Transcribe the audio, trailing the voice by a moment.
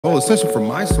Oh, essential for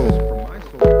my soul.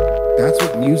 That's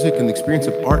what music and the experience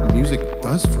of art and music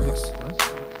does for us.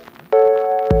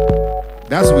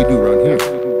 That's what we do around here.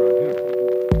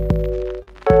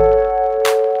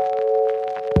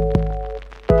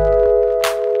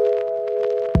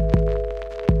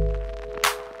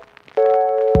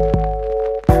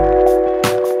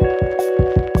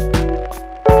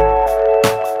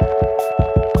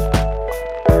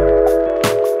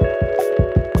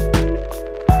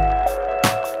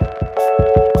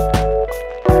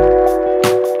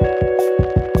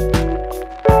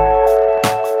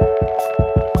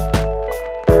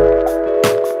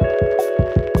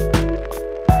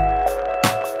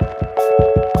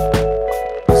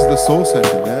 Soul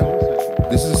session, man.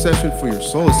 This is a session for your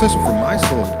soul, a session for my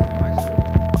soul.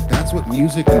 That's what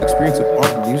music and the experience of art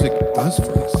and music does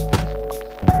for us.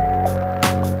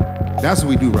 That's what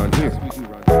we do around here.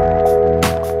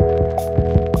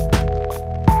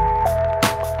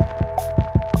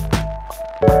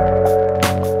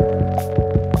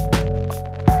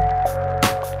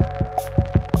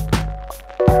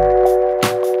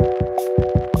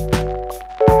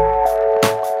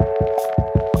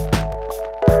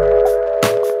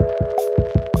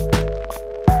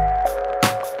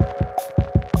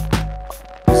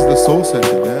 Soul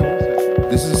session, man.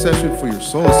 This is a session for your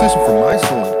soul, a session for my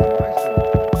soul.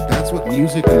 That's what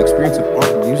music and the experience of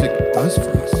art and music does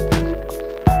for us.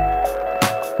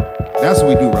 That's what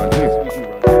we do around here.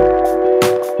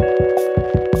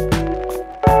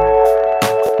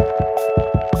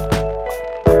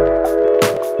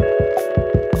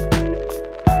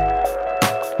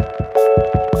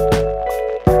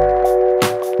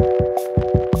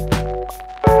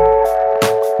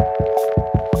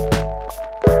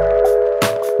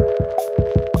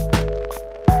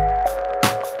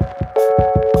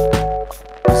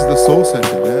 Soul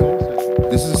session, man.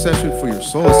 This is a session for your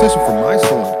soul, a session for my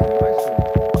soul.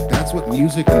 That's what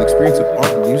music and the experience of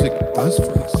art and music does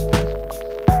for us.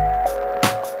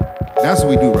 That's what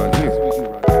we do around here.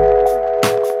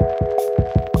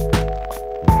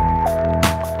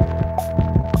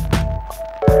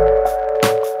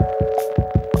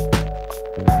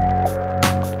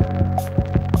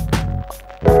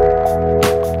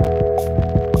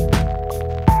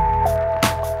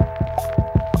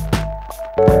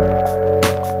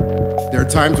 There are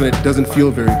times when it doesn't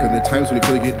feel very good. There are times when you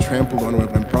feel like you get trampled on.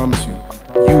 I promise you,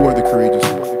 you are the courageous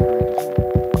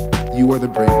one. You are the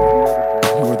brave one.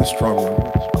 You are the strong one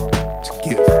to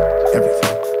give everything.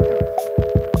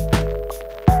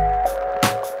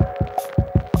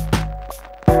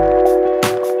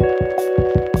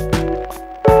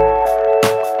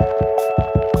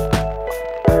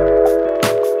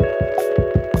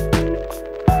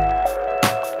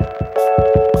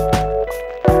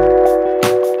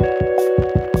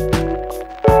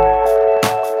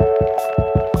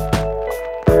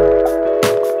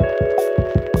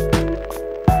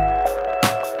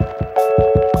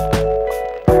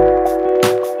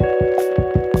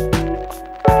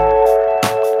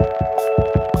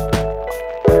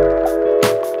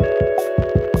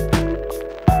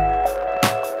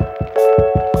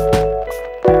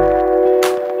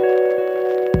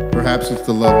 Perhaps it's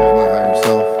the love of my higher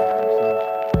self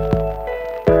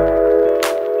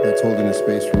that's holding a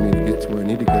space for me to get to where I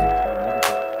need to get.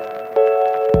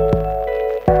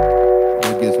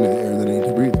 It gives me the air that I need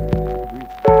to breathe.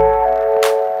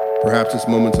 Perhaps it's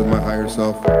moments of my higher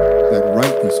self that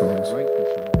write these songs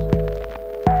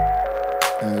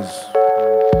as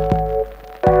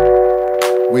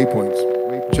waypoints,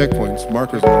 checkpoints,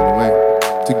 markers along the way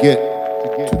to get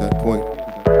to that point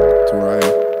to where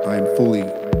I am fully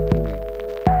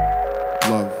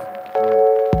love.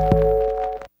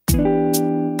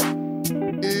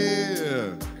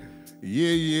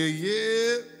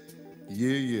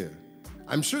 Yeah.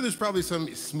 I'm sure there's probably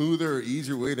some smoother or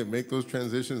easier way to make those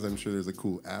transitions. I'm sure there's a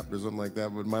cool app or something like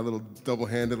that, but my little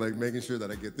double-handed, like making sure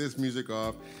that I get this music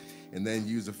off and then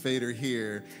use a fader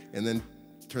here and then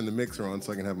turn the mixer on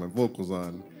so I can have my vocals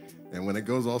on. And when it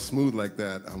goes all smooth like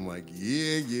that, I'm like,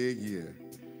 yeah.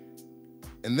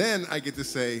 And then I get to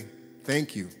say,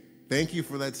 thank you. Thank you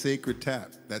for that sacred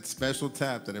tap, that special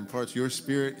tap that imparts your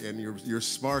spirit and your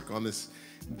spark on this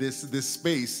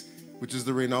space, which is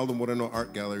the Reynaldo Moreno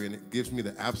Art Gallery, and it gives me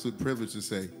the absolute privilege to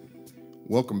say,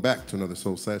 welcome back to another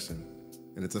Soul Session.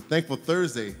 And it's a thankful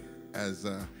Thursday as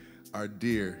our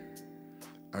dear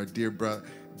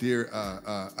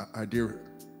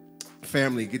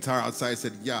family, Guitar Outside,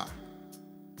 said, yeah,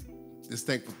 it's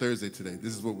Thankful Thursday today.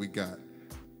 This is what we got.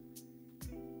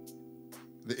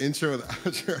 The intro and the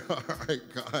outro are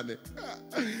iconic.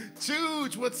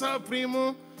 Chooch, what's up,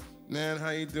 primo? Man,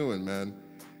 how you doing, man?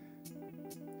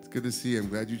 good to see you. I'm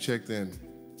glad you checked in.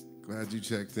 Glad you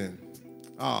checked in.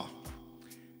 Oh,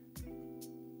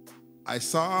 I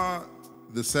saw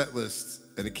the set list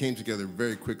and it came together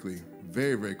very quickly,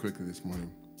 very, very quickly this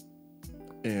morning.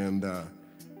 And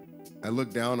I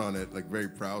looked down on it like very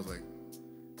proud. I was like,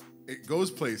 it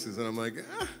goes places, and I'm like,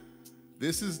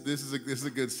 this is a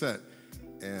good set,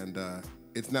 and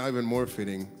it's now even more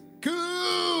fitting.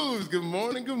 Coos, good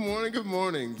morning, good morning, good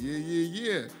morning.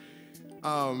 Yeah.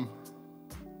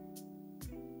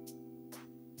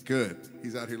 Good.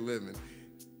 He's out here living.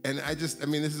 And I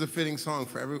mean, this is a fitting song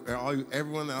for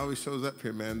everyone that always shows up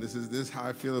here, man. This is how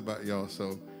I feel about y'all.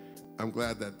 So I'm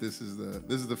glad that this is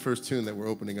the first tune that we're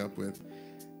opening up with.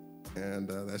 And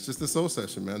that's just the soul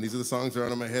session, man. These are the songs that are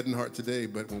on my head and heart today.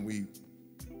 But when we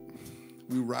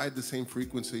ride the same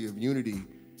frequency of unity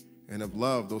and of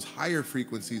love, those higher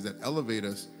frequencies that elevate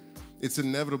us, it's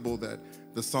inevitable that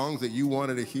the songs that you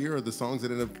wanted to hear are the songs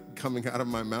that end up coming out of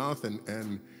my mouth,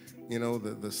 and you know,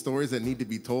 the stories that need to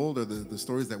be told are the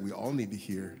stories that we all need to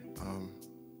hear.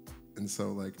 And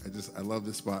so, like, I love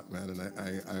this spot, man,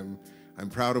 and I'm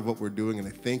proud of what we're doing, and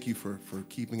I thank you for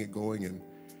keeping it going. And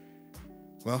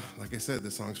well, like I said,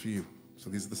 this song's for you. So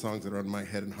these are the songs that are on my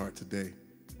head and heart today.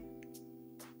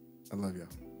 I love y'all.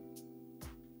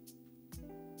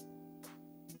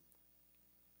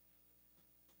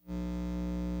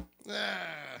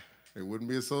 It wouldn't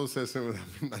be a soul session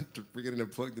without me not forgetting to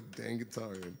plug the dang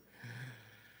guitar in.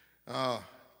 But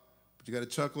you got to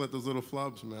chuckle at those little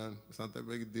flubs, man. It's not that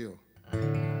big a deal.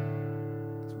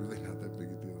 It's really not that big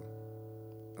a deal.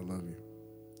 I love you.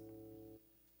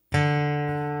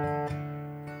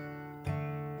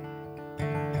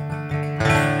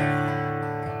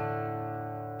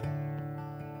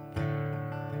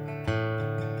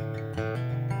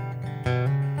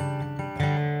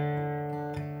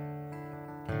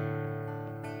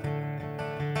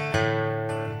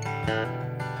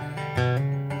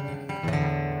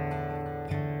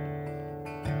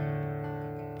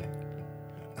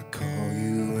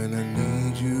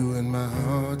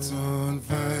 On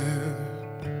fire,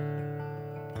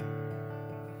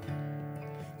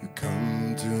 you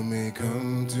come to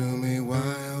me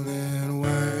wild and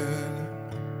wild.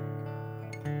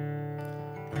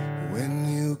 When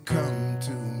you come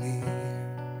to me,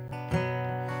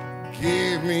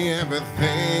 give me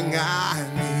everything I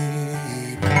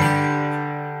need.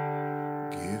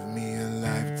 Give me a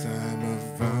lifetime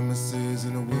of promises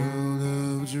in a world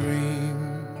of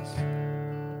dreams.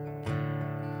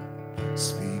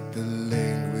 Speak the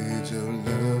language of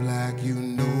love like you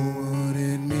know what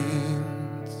it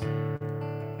means.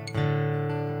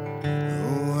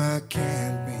 Oh, I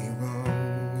can't be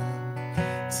wrong.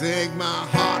 Take my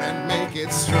heart and make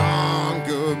it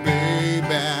stronger,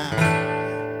 baby.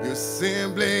 You're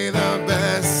simply the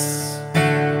best.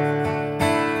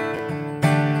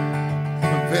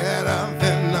 Better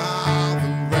than all the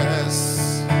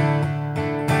rest.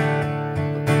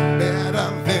 Better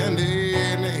than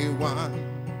anyone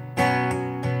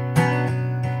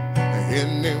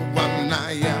I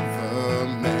ever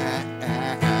met.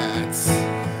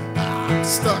 I'm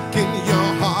stuck in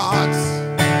your heart.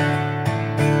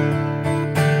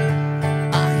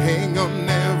 I hang on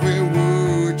every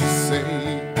word you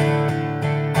say.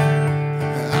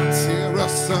 I tear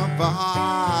us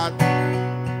apart.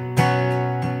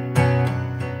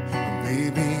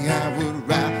 Maybe I would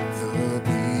rather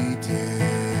be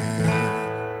dead.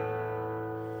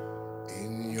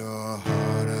 In your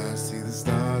heart I see the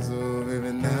stars of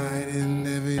every night and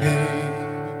every day.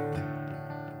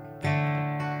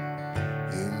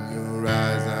 In your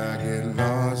eyes I get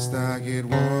lost, I get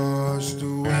washed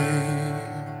away.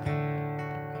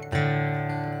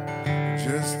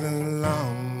 Just as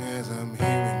long as I'm here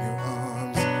in your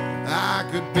arms, I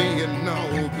could be in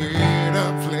no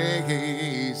better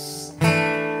place.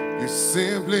 You're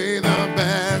simply the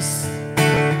best.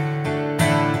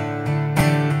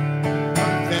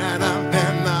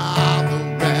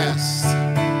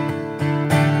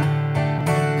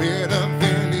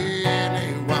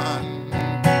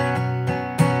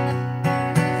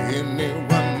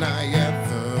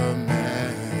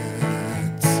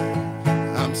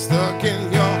 Stuck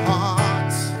in your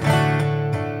heart.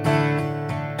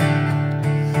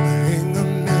 Hang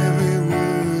on every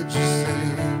word you say.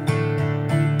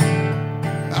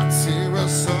 I tear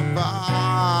us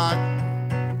apart.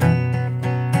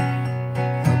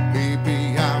 Baby,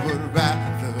 I would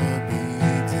rather be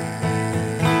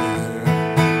dead.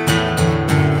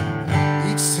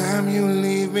 Each time you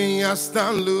leave me, I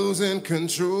start losing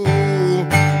control.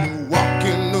 You're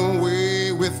walking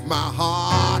away with my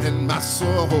heart and my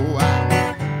soul.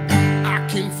 I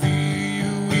can feel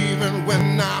you even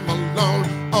when I'm alone.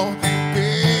 Oh,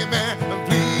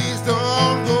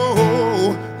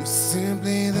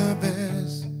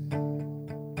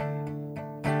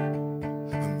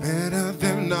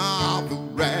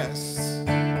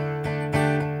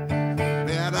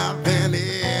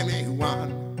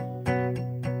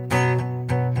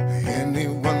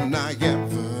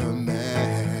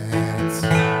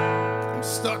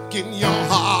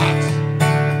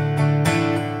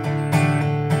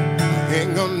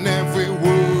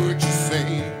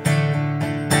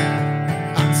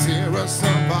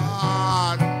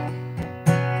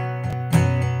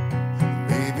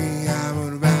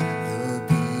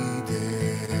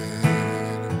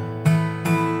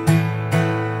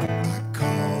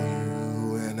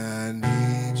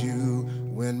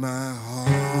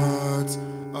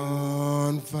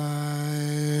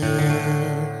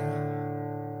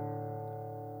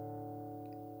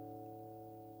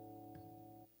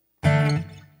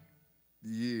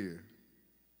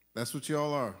 That's what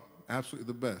y'all are, absolutely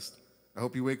the best. I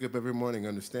hope you wake up every morning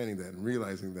understanding that and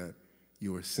realizing that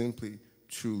you are simply,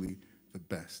 truly the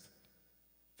best.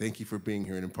 Thank you for being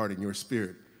here and imparting your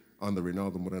spirit on the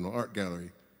Reynaldo Moreno Art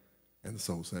Gallery and the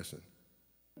Soul Session.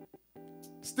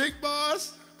 Stick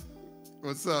Boss,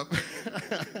 what's up?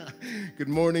 Good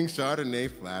morning, Chardonnay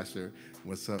Flasher.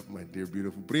 What's up, my dear,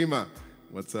 beautiful prima?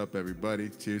 What's up, everybody?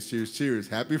 Cheers, cheers, cheers.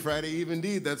 Happy Friday Eve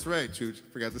indeed. That's right, Chooch.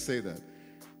 Forgot to say that.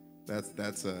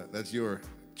 That's your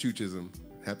Choochism.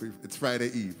 It's Friday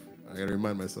Eve. I gotta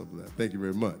remind myself of that. Thank you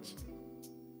very much.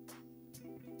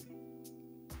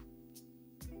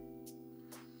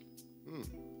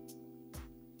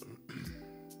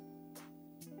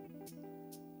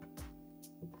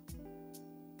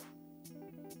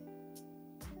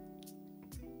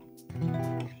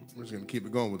 We're just gonna keep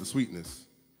it going with the sweetness.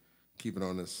 Keep it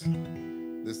on this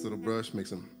little brush, make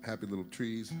some happy little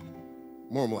trees.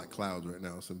 More like clouds right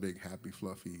now, some big, happy,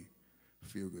 fluffy,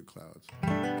 feel-good clouds.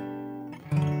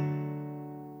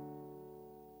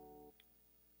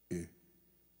 Yeah.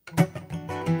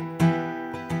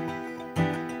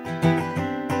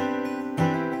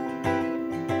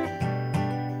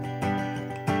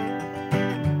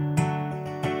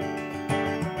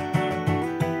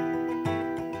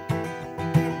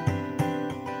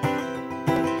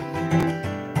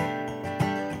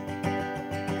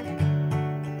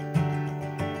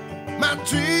 My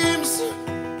dreams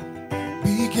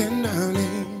begin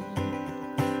early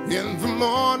in the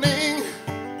morning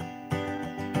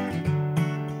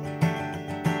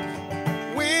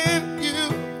when you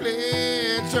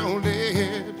place your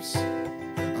lips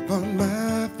upon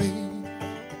my face.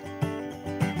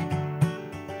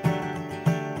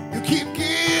 You keep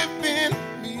giving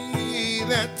me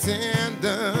that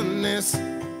tenderness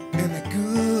and that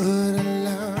good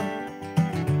love.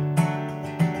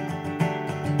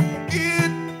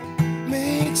 It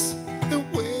makes the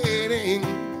waiting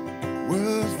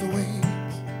worth the wait.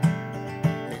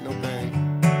 Ain't no thing.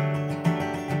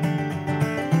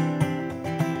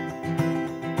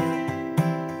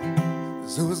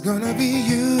 So it's gonna be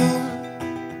you.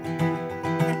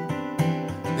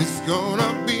 It's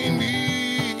gonna be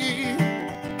me.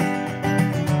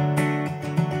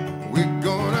 We're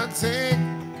gonna take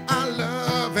our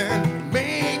love and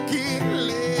make it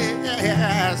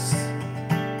last.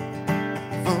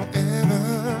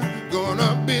 Forever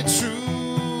gonna be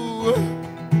true,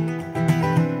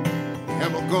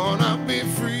 and we're gonna be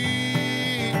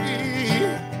free.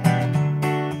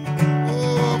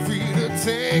 Oh, free to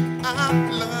take our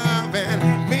love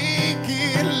and make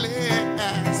it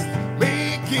last,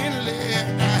 make it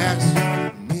last,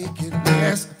 make it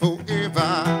last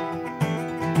forever.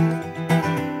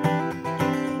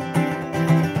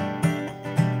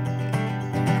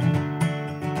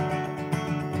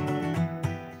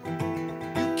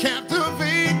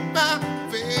 Captivate my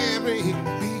very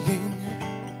being.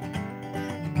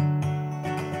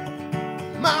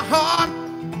 My heart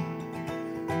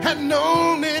had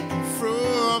known it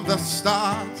from the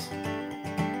start.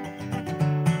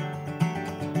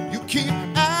 You keep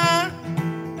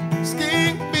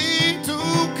asking me to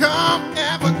come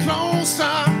ever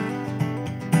closer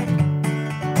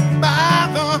by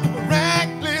the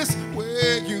reckless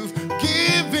way you've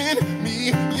given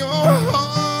me your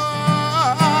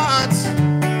heart.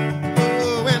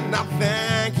 Oh, and I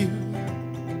thank you.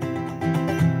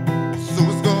 So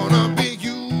it's gonna be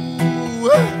you.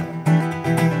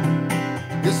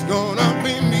 It's gonna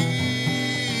be me.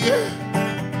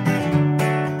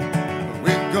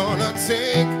 We're gonna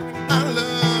take our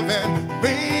love and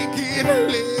make it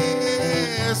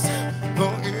last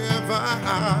forever.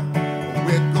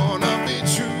 We're gonna be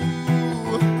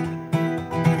true,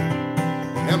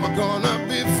 and we're gonna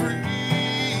be free.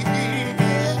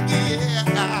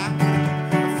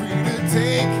 Free to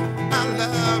take our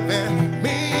love and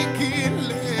make it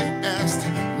last,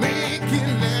 make it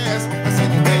last. I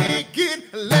said make it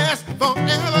last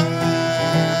forever.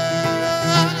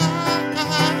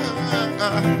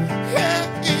 Yeah,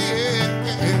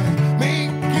 yeah.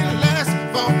 Make it last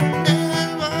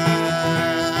forever.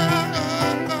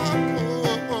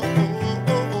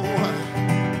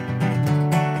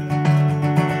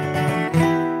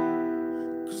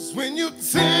 Cause when you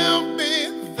tell me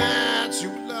that you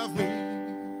love me,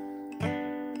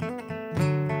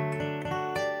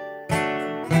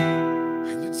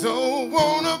 and you don't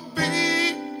wanna be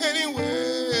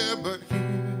anywhere but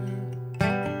here,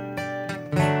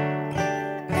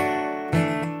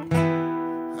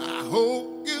 I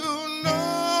hope you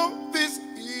know this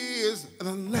is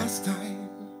the last time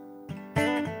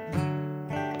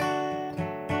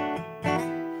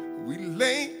we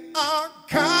lay our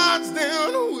cards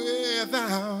down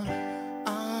without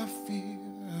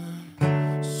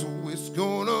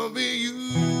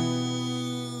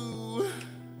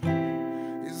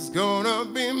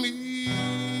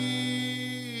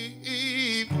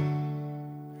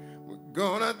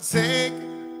take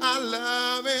our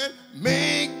love and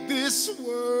make this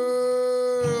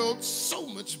world so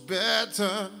much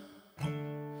better.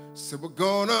 So we're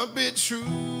gonna be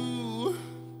true,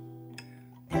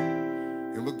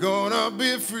 and we're gonna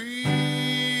be free.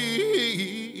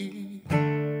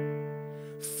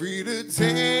 Free to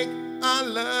take our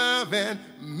love and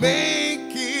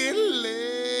make it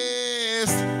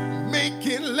last. Make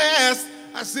it last.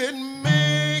 I said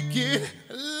make it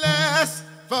last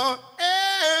forever.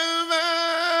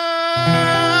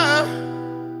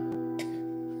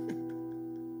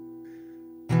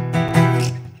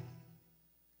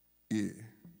 Yeah.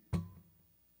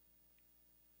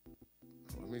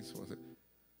 Let me just want it.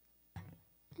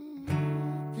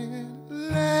 Make it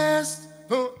last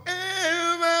forever.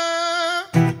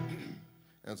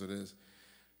 That's what it is.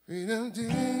 Freedom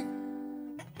take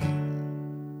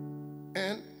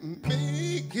and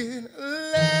make it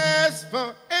last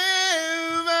forever.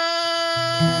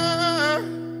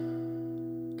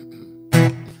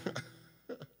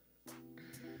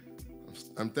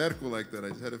 I'm theatrical like that. I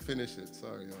just had to finish it.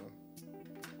 Sorry, y'all.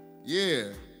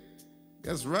 Yeah,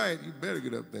 that's right. You better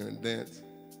get up there and dance.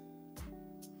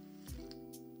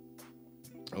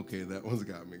 Okay, that one's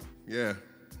got me. Yeah.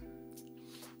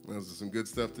 That was some good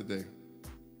stuff today.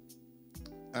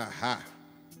 Aha.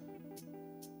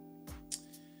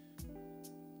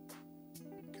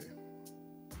 Okay.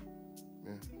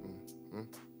 Yeah. Let's do it.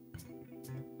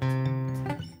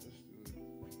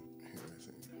 Here, I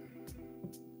think.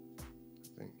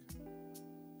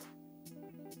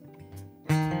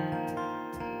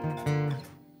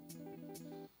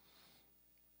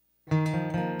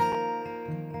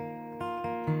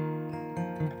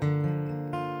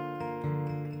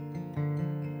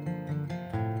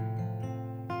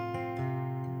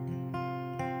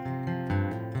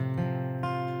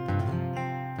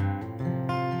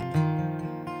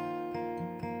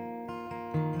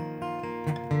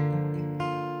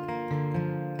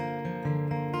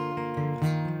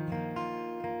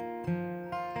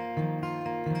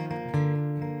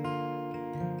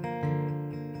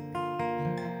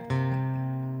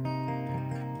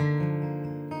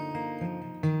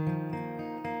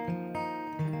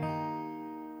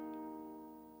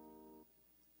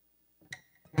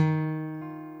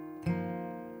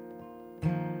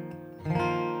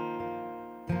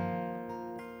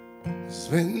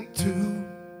 Spent too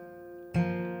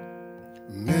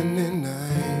many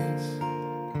nights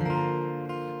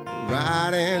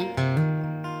riding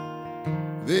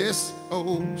this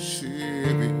old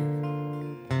Chevy,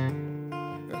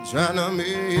 trying to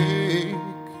make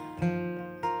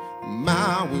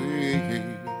my way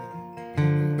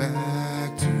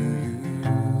back to you.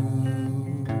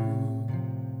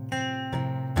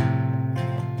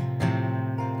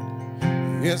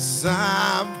 Yes,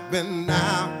 I've been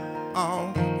out all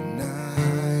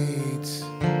night.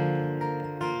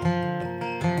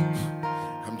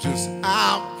 I'm just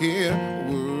out here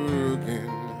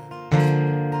working,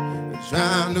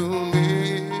 trying to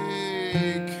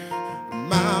make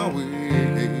my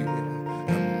way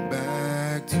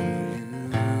back to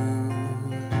you.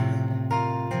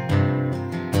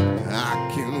 I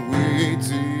can't wait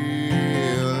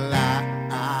till I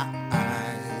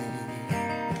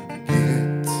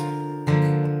get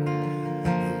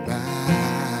back.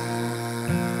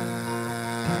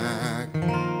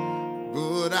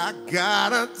 But I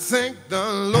gotta take the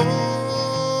long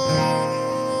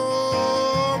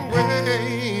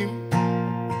way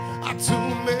to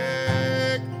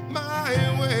make my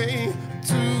way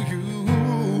to you.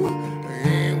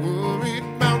 Ain't worried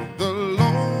about the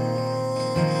long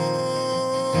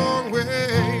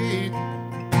way,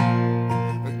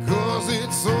 because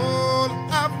it's all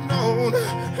I've known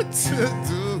to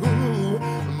do.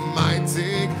 Might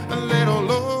take a little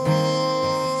longer,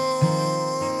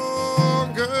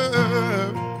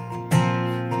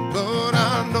 but I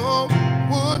know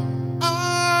what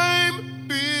I'm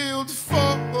built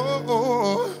for,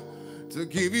 to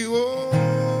give you all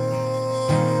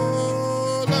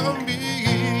of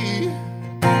me.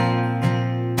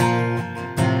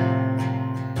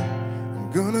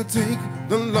 I'm gonna take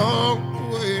the long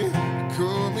way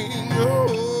coming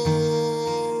home.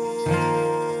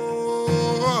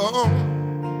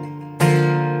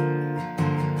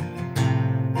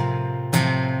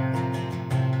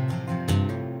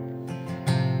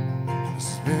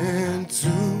 Spent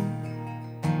too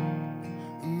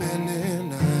many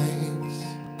nights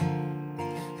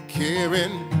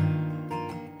carrying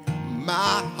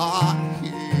my heart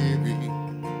heavy,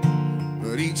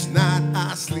 but each night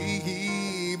I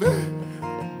sleep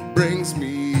brings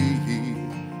me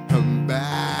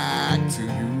back to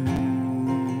you.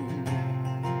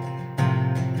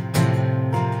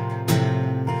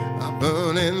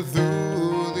 running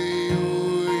through the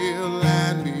oil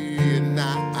at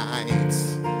midnight.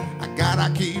 I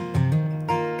gotta keep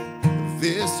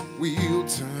this wheel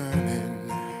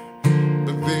turning,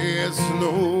 but there's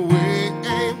no way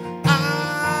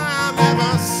I'll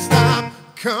ever stop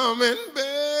coming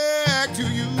back to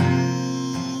you.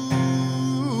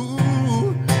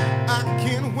 I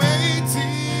can't wait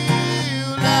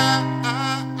till I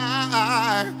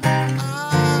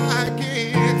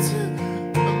get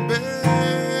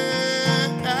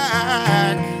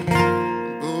back,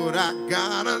 but I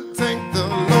gotta take the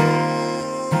long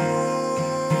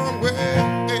way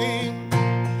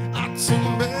to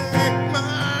make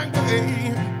my way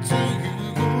to you.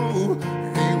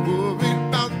 Ain't worried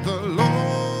about the long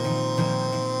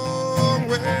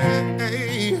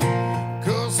way,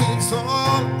 'cause it's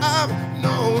all I've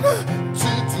known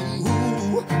to do.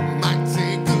 Might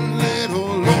take a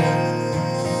little longer,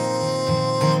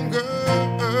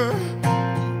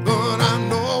 but I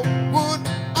know what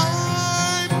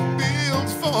I'm built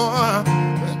for,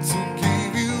 to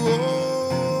give you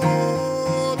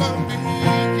all of me.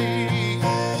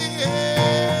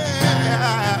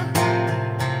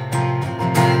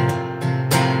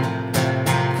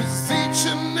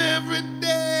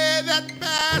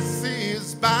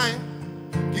 By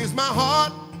gives my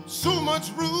heart so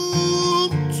much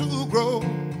room to grow.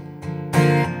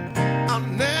 I'll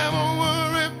never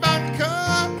worry about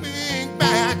coming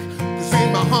back, 'cause in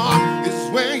my heart is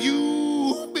where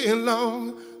you belong.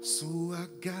 So I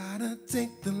gotta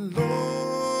take the long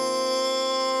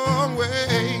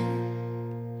way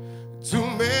to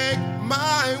make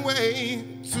my way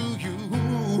to you.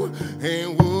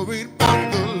 Ain't worried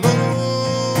about the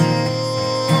long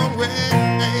way,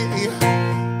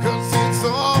 'cause it's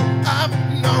all I've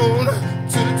known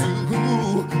to do.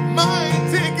 Might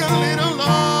take a little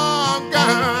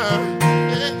longer,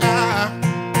 yeah,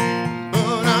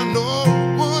 but I know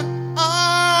what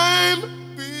I'm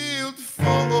built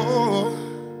for,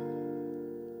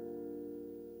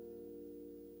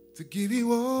 to give you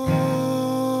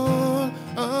all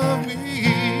of me.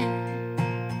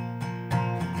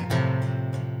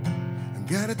 I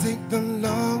gotta take the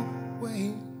long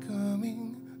way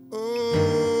coming home.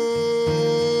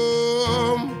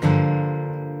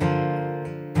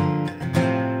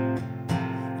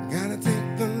 Gotta take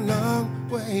the long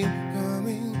way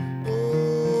coming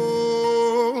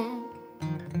home.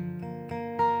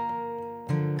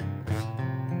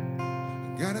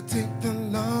 Gotta take the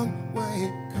long way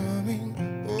coming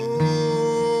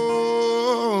home.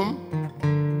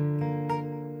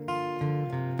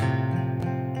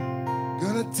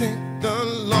 Gotta take the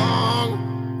long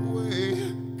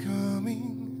way coming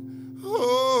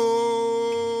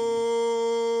home.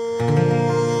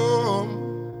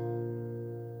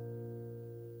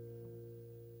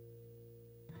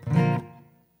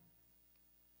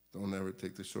 Don't ever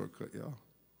take the shortcut, y'all.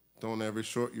 Don't ever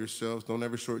short yourselves. Don't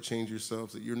ever shortchange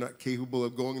yourselves that you're not capable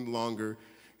of going longer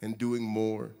and doing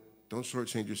more. Don't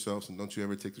shortchange yourselves, and don't you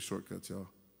ever take the shortcuts, y'all.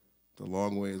 The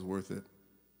long way is worth it.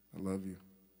 I love you.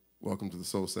 Welcome to the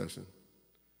Soul Session.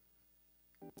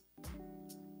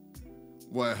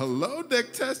 Well, hello,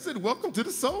 Deck Tested. Welcome to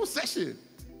the Soul Session.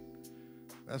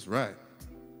 That's right.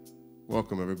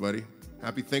 Welcome, everybody.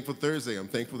 Happy Thankful Thursday. I'm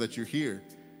thankful that you're here.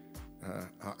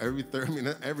 Not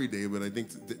every day, but I think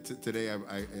today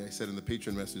I said in the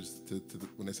Patreon message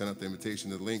when I sent out the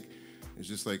invitation, the link, it's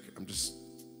just like, I'm just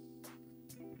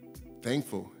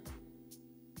thankful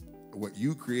for what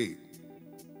you create.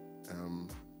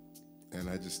 And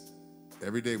I just,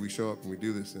 every day we show up and we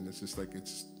do this, and it's just like, I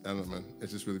don't know, man,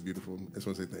 it's just really beautiful. I just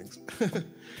want to say thanks.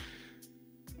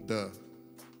 Duh.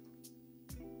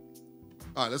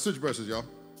 All right, let's switch brushes, y'all.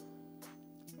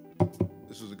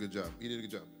 This was a good job. You did a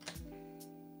good job.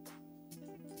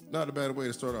 Not a bad way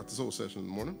to start off the Soul Session in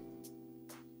the morning.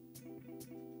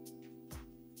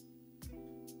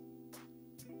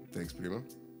 Thanks, Primo.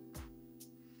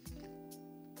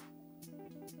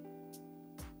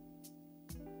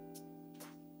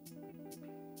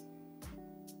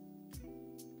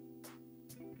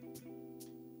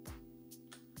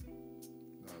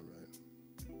 All right.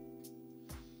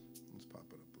 Let's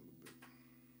pop it up a little bit.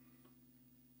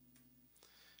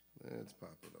 Let's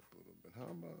pop it up a little bit.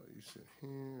 How about you sit here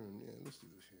and yeah, let's do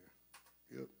this here.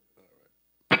 Yep. All right.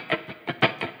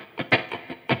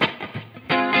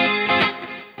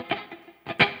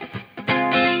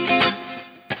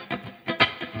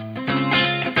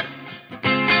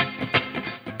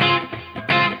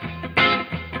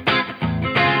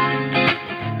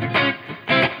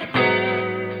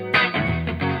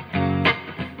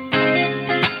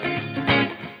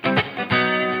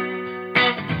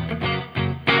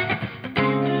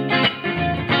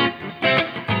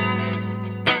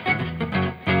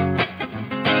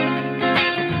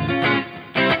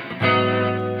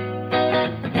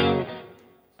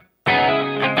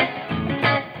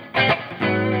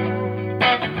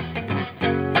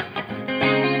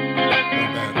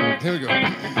 Here we go.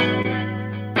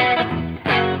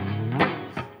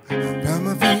 From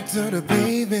my feet to the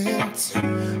pavement,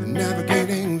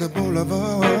 navigating the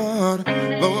boulevard.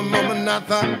 For a moment I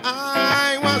thought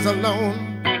I was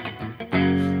alone.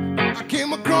 I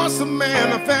came across a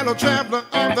man, a fellow traveler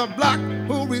of the block,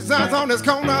 who resides on this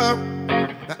corner.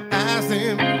 I asked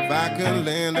him if I could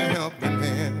lend a helping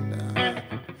hand.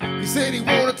 He said he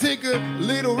wanted to take a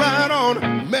little ride on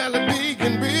melody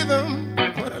and rhythm.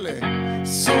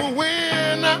 So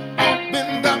when I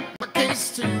opened up my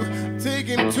case to take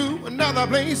him to another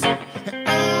place,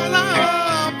 all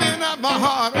up in my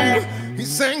heart, ooh, he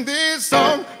sang this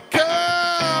song,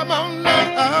 "Come on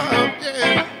love,"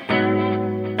 yeah.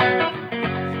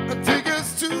 Take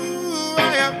us to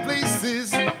higher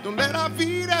places, don't let our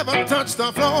feet ever touch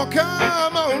the floor.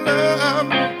 Come on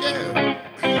love, yeah.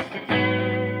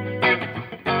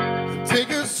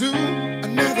 Take us to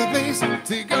another place,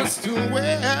 take us to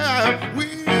where we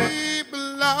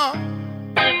belong.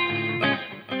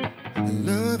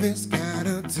 Love has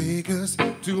gotta take us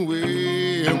to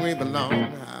where we belong.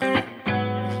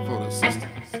 For the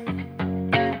sisters.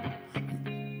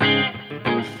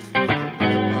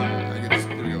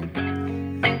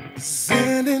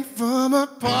 Standing from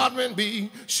apartment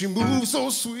B, she moves so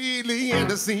sweetly in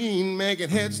the scene, making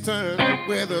heads turn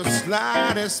with her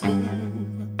slightest move.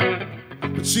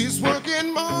 But she's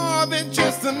working more than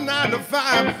just a 9 to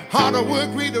 5. Harder work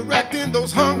redirecting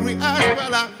those hungry eyes.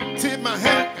 Well, I tip my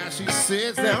hat as she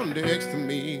sits down next to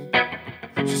me.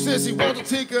 She says she wants to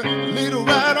take a little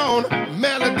ride on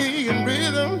melody and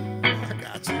rhythm. I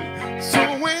got you. So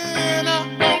when I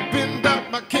opened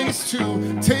up my case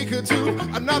to take her to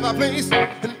another place,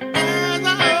 and as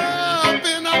I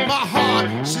opened up my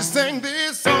heart, she sang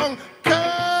this song,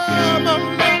 "Come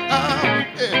on love,"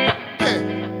 yeah.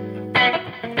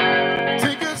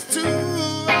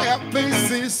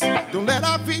 Don't let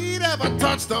our feet ever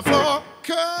touch the floor.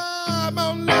 Come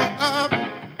on, love.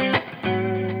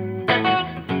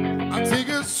 I'll take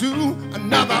us to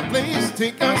another place.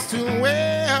 Take us to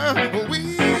where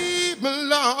we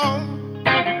belong.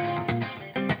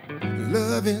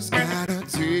 Love has gotta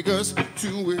take us to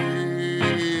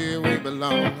where we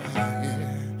belong. Yeah.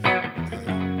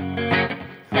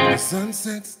 The sun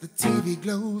sets, the TV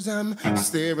glows, I'm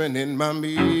staring in my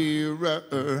mirror.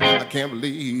 I can't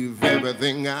believe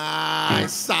everything I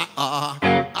saw.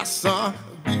 I saw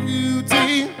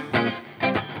beauty,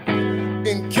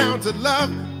 encountered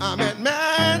love, I met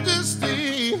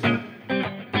majesty.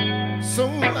 So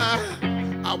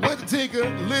I went to take a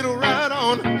little ride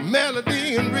on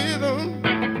melody and rhythm.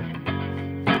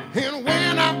 And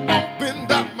when I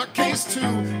opened up my case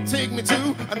to take me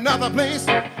to another place,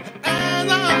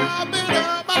 and I opened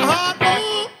up my heart,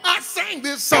 ooh, I sang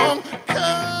this song,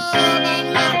 "Come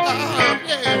on love,"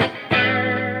 yeah.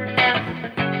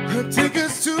 Take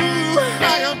us to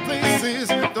higher places,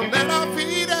 don't let our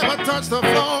feet ever touch the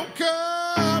floor.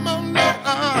 Come on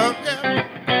love, yeah.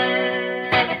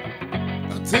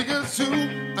 Take us to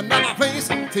another place,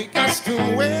 take us to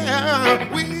where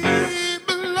we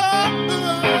belong.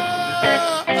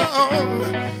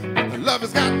 Love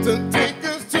has got to take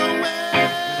us to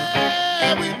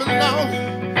where we belong.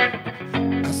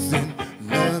 I said,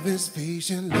 love is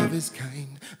patient, love is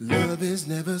kind, love is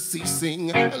never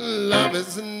ceasing, love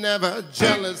is never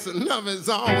jealous, love is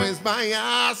always by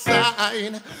our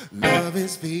side. Love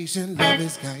is patient, love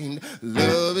is kind,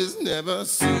 love is never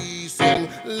ceasing,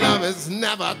 love is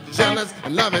never jealous,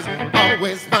 love is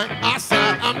always by our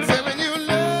side. I'm telling you,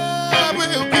 love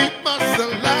will keep us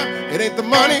alive. It ain't the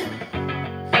money.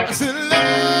 I said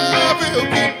love will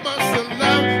keep us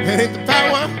alive. It ain't the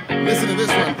power. Listen to this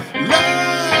one.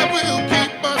 Love will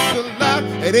keep us alive.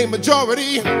 It ain't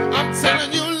majority. I'm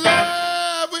telling you,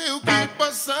 love will keep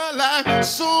us alive.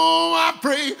 So I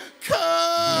pray,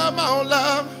 come on,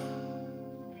 love,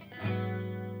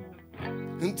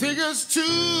 and take us to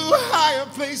higher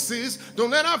places. Don't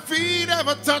let our feet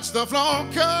ever touch the floor.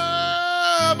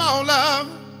 Come on, love,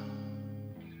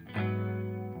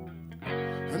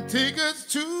 and take us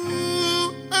to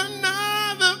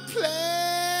another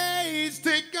place.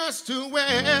 Take us to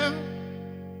where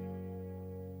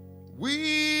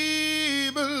we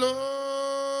belong.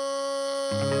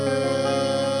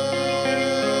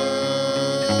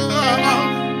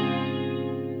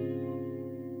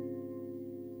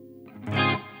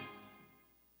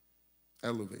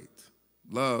 Elevate.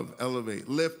 Love, elevate,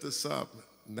 lift us up.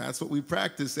 And that's what we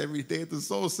practice every day at the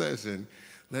Soul Session.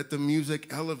 Let the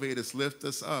music elevate us, lift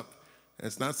us up. And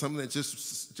it's not something that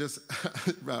just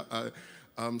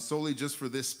solely just for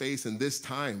this space and this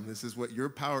time. This is what your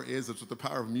power is. That's what the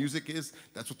power of music is.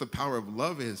 That's what the power of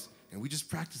love is. And we just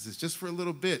practice this just for a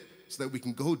little bit so that we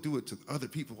can go do it to other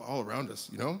people all around us,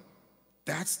 you know?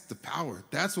 That's the power.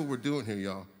 That's what we're doing here,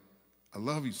 y'all. I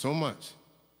love you so much.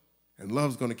 And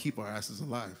love's going to keep our asses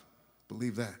alive.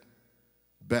 Believe that.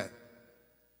 Bet.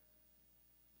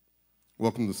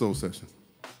 Welcome to Soul Session.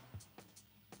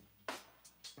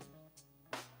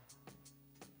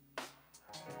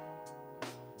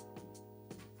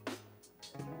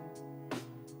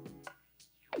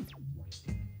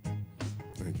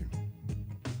 Thank you.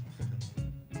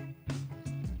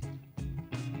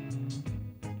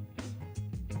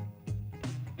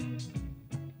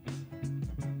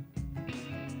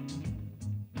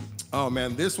 Oh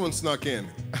man, this one snuck in.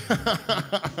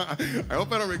 I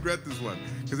hope I don't regret this one,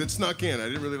 because it snuck in. I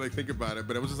didn't really think about it,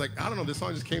 but it was just like, I don't know, this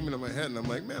song just came into my head, and I'm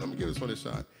like, man, I'm gonna give this one a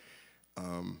shot.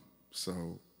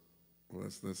 So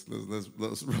let's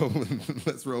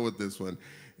roll with this one.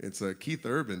 It's a Keith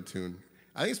Urban tune.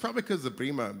 I think it's probably because the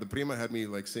prima had me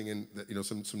singing,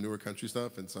 some newer country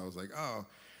stuff, and so I was like, oh,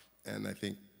 and I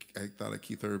think I thought of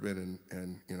Keith Urban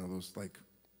and those like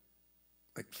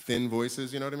thin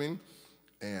voices, you know what I mean?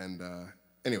 And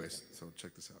anyways, so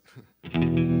check this out.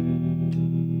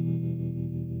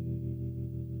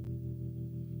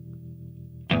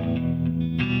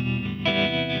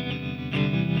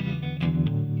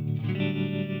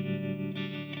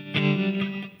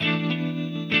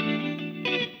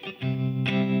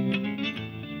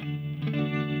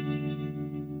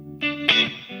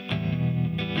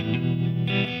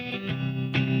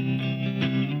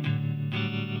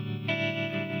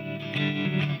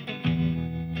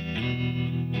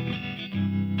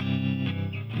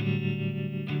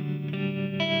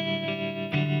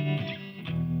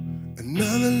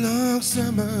 Another long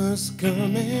summer's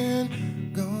come and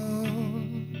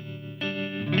gone.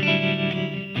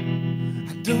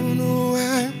 I don't know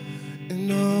why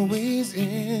it always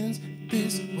ends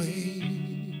this way.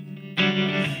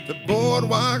 The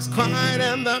boardwalk's quiet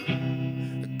and the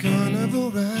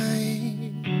carnival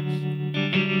rides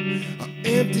are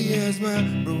empty as my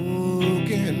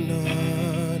broken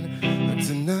heart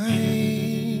tonight.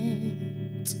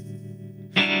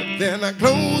 Then I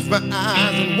close my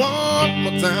eyes and one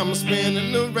more time I'm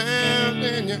spinning around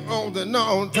and you're holding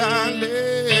on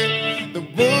tightly. The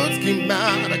words came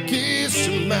out, I kissed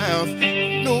your mouth.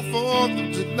 No 4th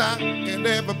of July had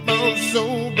ever burned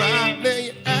so brightly.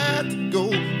 You had to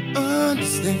go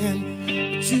understand,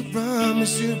 but you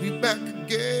promised you'd be back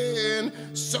again.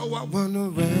 So I run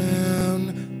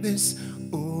around this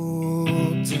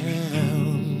old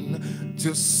town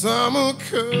till summer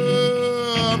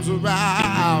comes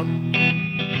around.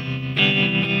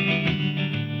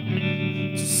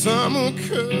 Till summer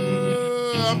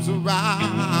comes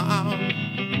around.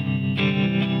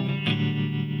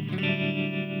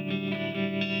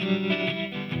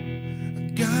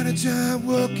 I got a job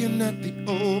working at the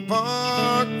old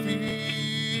park field.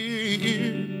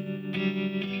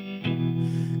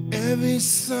 Every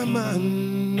summer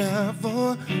now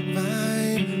for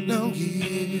 5 long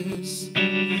years.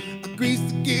 I grease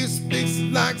the gears, fix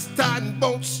it like it's tight and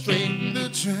bolt straight the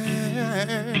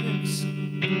tracks.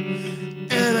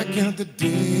 And I count the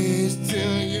days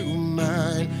till you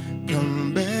might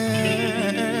come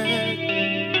back.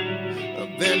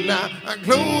 Then I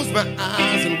close my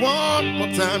eyes and one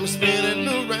more time you're spinning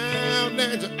around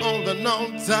and you're holding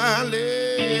on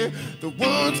tightly. The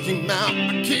words came out,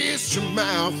 I kissed your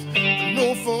mouth.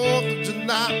 No 4th of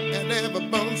July had ever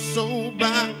burned so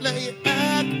brightly. You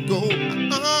had to go,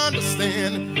 I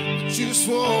understand, but you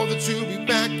swore that you'd be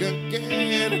back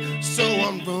again. So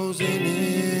I'm rosing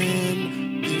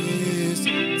in this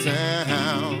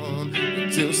town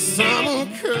until summer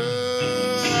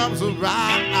comes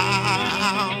around.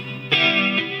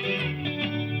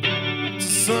 Till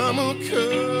summer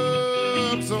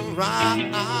comes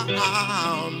around.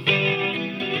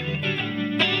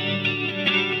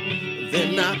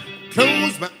 Then I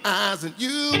close my eyes and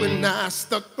you and I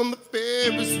stuck on the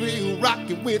Ferris wheel,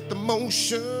 rocking with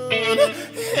emotion.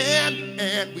 Hand in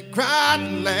hand we cried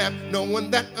and laughed,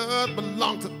 knowing that earth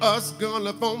belonged to us, girl,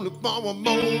 if only for a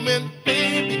moment.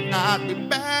 Baby, I'd be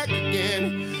back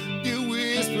again. You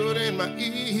whispered in my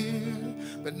ear,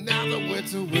 but now the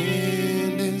winter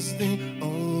wind is the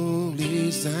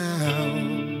only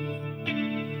sound.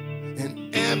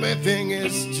 And everything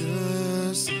is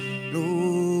just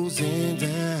losing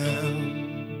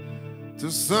down till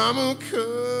summer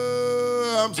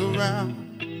comes around.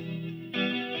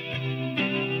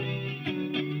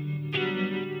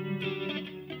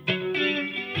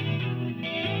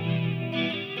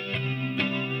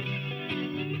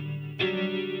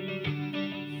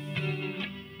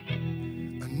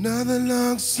 the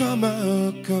long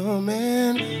summer come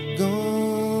and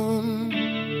gone.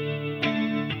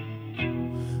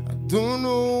 I don't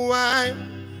know why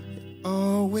it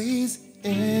always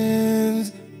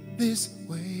ends this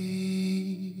way.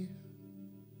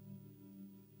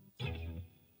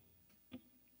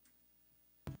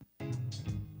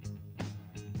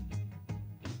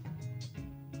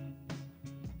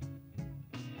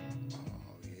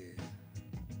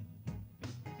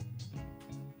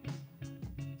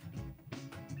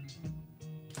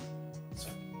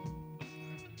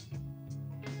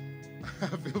 I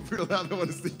feel pretty loud. I don't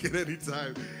want to sneak in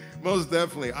anytime. Most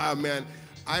definitely. Ah, man.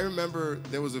 I remember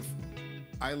there was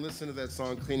I listened to that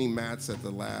song Cleaning Mats at the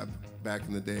lab back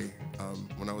in the day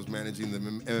when I was managing the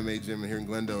MMA gym here in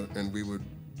Glendale, and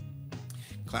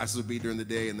classes would be during the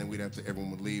day, and then everyone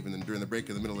would leave, and then during the break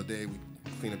in the middle of the day, we'd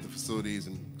clean up the facilities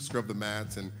and scrub the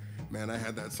mats, and man, I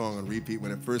had that song on repeat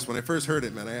when I first heard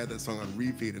it, man, I had that song on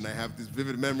repeat, and I have these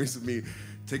vivid memories of me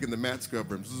taking the mat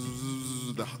scrubber, and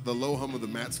the low hum of the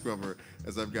mat scrubber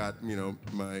as I've got, you know,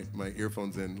 my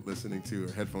earphones in listening to,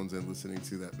 or headphones in listening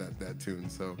to that tune.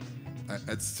 So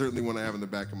it's certainly one I have in the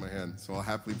back of my hand, so I'll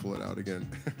happily pull it out again.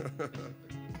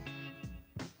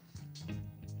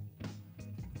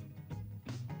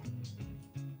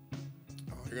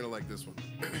 Oh, you're gonna like this one.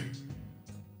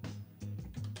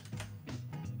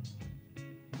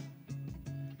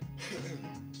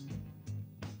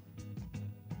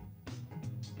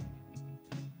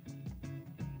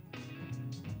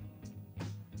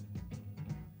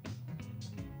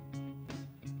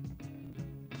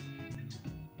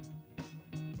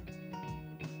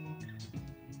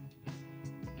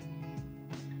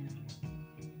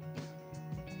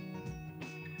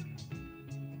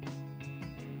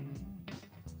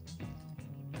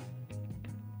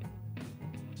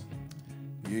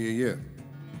 Yeah.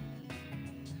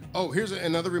 Oh, here's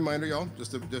another reminder, y'all.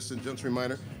 Just a gentle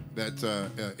reminder that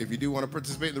if you do want to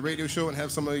participate in the radio show and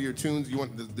have some of your tunes,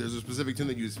 there's a specific tune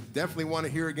that you definitely want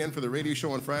to hear again for the radio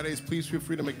show on Fridays. Please feel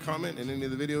free to make a comment in any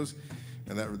of the videos,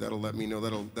 and that'll let me know.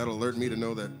 That'll alert me to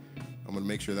know that I'm gonna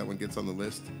make sure that one gets on the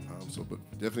list. But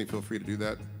definitely feel free to do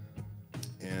that.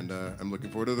 And I'm looking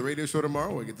forward to the radio show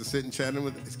tomorrow. I get to sit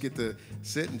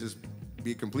and just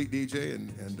be a complete DJ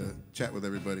and chat with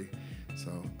everybody.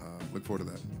 So look forward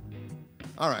to that.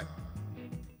 All right,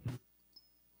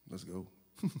 let's go.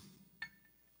 Go.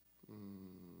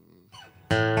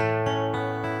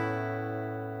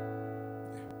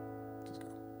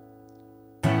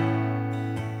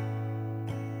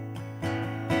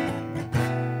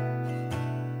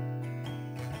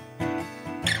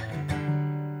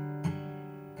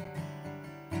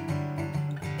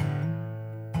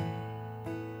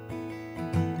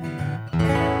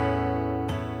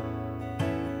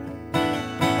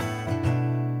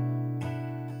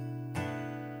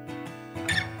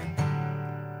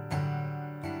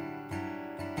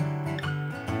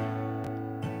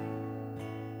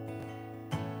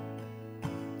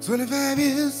 25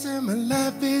 years and my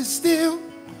life is still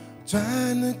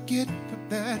trying to get up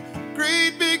that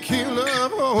great big hill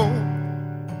of hope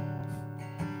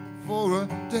for a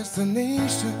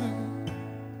destination.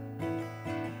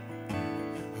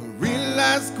 I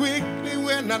realized quickly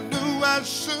when I knew I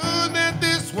should that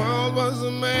this world was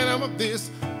a man of this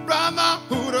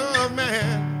brotherhood of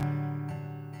man,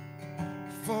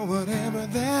 for whatever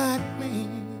that means.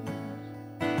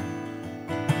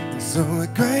 So I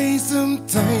cry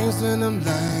sometimes when I'm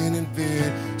lying in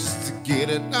bed just to get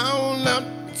it all out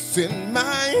that's in my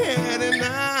head, and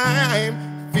I'm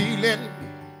feeling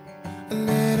a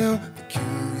little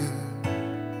peculiar.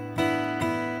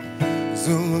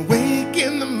 So I wake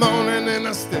in the morning and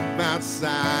I step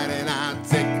outside and I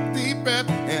take a deep breath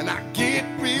and I get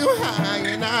real high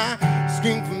and I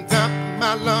scream from top of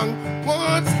my lung,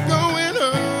 what's going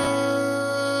on?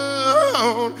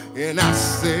 And I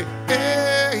say,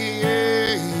 hey,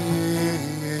 hey,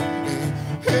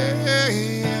 hey,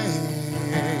 hey,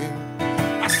 hey.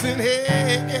 I said,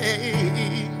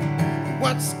 hey,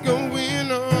 what's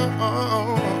going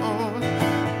on?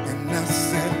 And I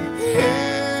said,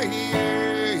 hey,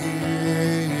 hey,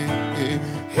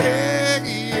 hey,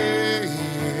 hey.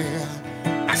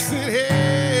 I said,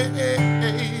 hey,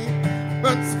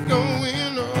 what's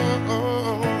going on?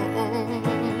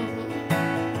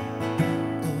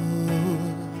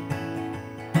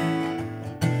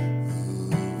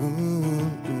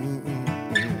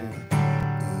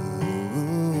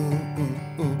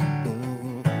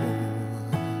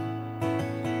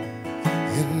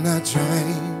 And I try,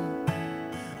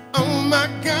 oh my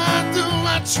God, do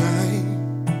I try?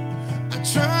 I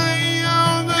try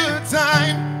all the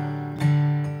time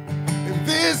in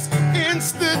this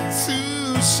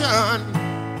institution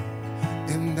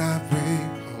And I pray,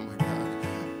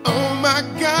 oh my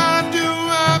God, do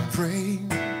I pray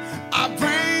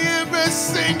every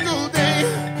single day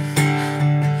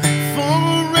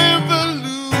for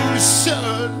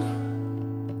revolution.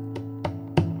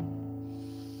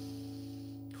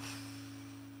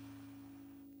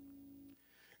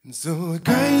 And so I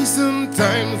cry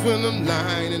sometimes when I'm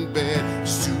lying in bed,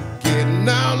 just to get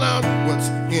all out what's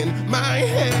in my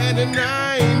head, and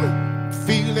I'm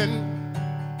feeling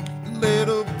a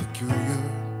little peculiar.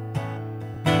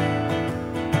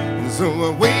 And so I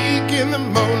wake in the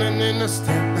morning and I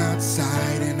step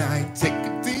outside and I take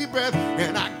a deep breath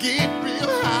and I get real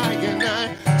high and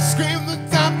I scream the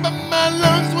top of my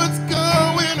lungs, what's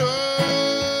going on?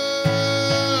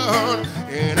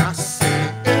 And I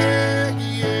say, hey,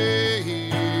 yeah,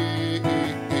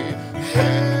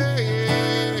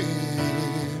 hey.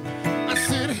 I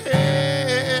said,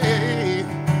 hey,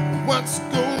 what's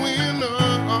going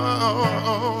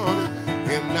on?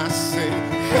 And I say,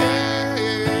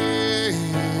 hey,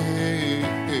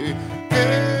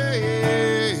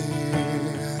 hey.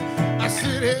 I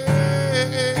said,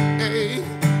 hey,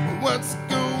 what's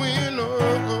going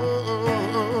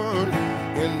on?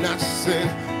 And I said,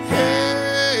 hey,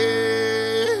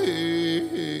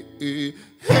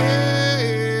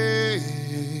 hey.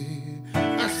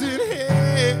 I said,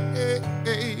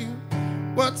 hey,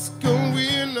 what's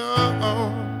going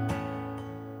on?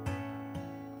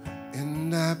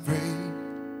 And I pray,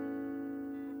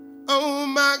 oh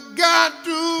my God,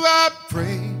 do I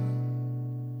pray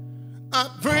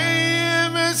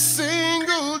every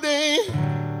single day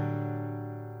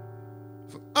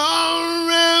for our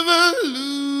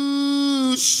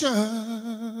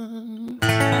revolution.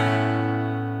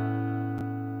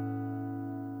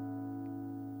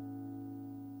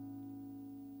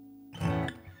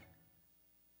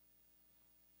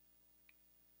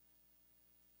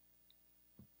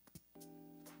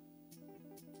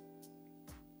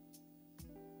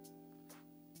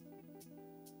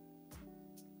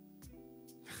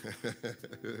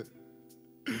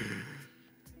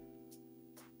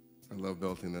 I love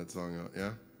belting that song out,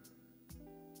 yeah?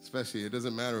 Especially, it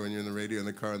doesn't matter when you're in the radio, in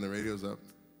the car, and the radio's up.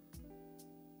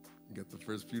 You get the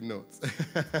first few notes.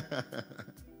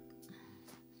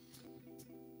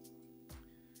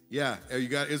 Yeah, you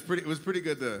got. It was pretty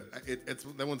good.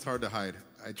 That one's hard to hide.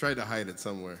 I tried to hide it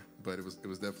somewhere, but it was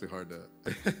definitely hard to.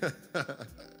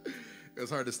 It was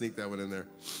hard to sneak that one in there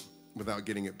without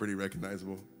getting it pretty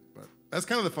recognizable. But that's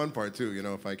kind of the fun part too, you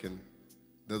know. If I can,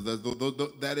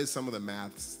 that is some of the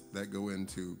maths that go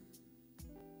into.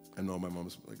 I know my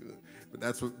mom's like, but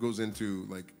that's what goes into,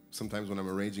 like, sometimes when I'm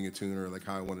arranging a tune or like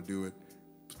how I want to do it.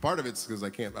 Part of it's because I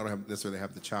don't necessarily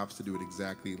have the chops to do it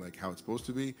exactly like how it's supposed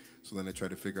to be. So then I try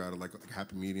to figure out like a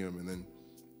happy medium, and then,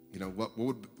 you know, what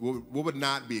would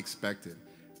not be expected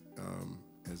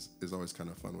is always kind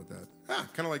of fun with that.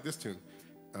 Kind of like this tune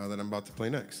that I'm about to play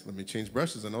next. Let me change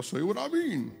brushes and I'll show you what I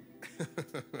mean.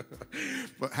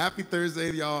 But happy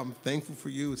Thursday, y'all. I'm thankful for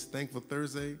you. It's Thankful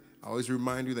Thursday. I always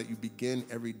remind you that you begin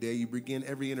every day, you begin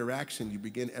every interaction, you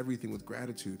begin everything with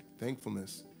gratitude,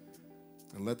 thankfulness.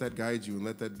 And let that guide you, and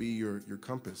let that be your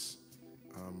compass.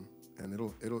 And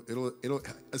it'll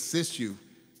assist you,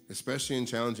 especially in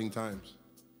challenging times,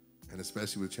 and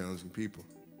especially with challenging people.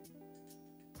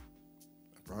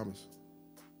 I promise.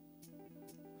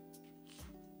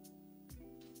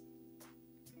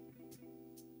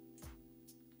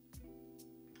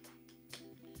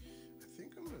 I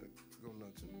think I'm gonna go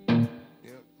nuts.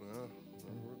 Yeah, well,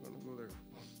 we're gonna go there.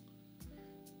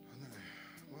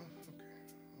 Well, okay.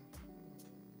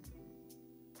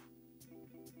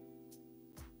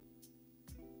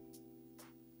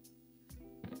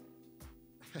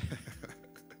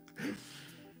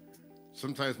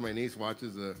 Sometimes my niece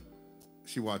watches the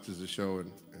show,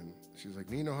 and she's like,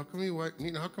 Nino, how come you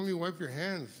wipe your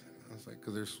hands? I was like,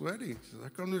 because they're sweaty. She's like, how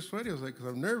come they're sweaty? I was like, because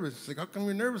I'm nervous. She's like, how come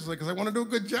you're nervous? I was like, because I want to do a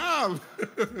good job.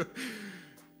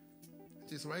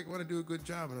 She's like, I want to do a good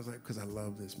job. And I was like, because I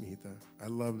love this, mijita. I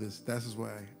love this. This is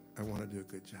why I want to do a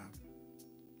good job.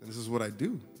 And this is what I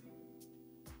do.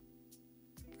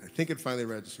 I think it finally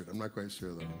registered. I'm not quite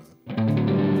sure, though.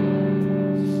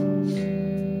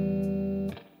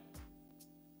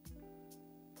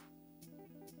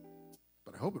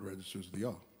 But I hope it registers with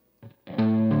y'all.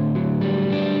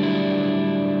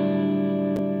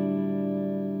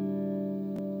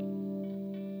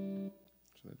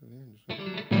 Should I do it here?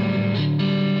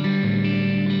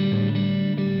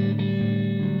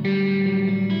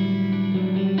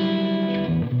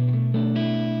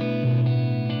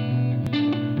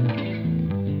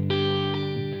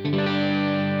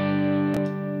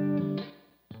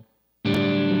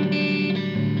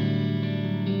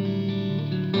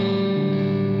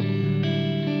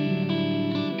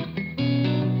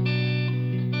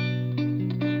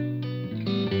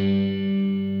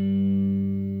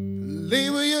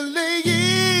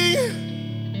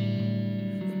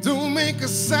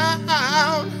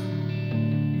 sound.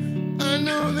 I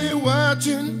know they're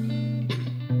watching.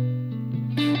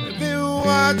 They're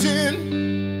watching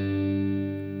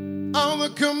all the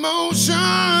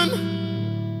commotion.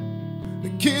 The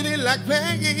kitty like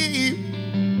play.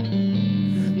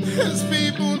 There's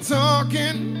people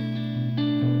talking.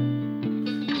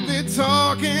 They're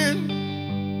talking.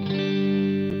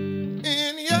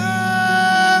 And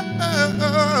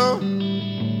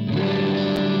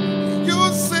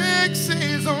your sex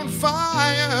is on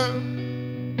fire.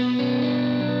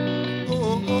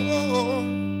 Oh, oh, oh.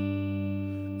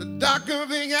 The dark of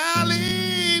the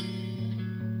alley,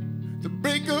 the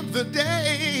break of the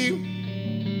day.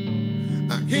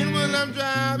 I hear when I'm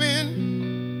driving.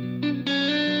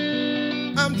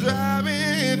 I'm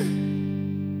driving.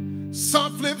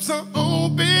 Soft lips are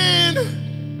open.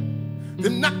 The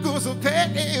knuckles are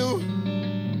pale.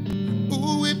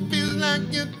 Ooh, it feels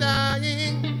like you're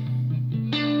dying.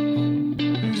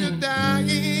 You're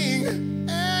dying.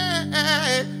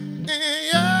 Hey,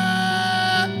 hey,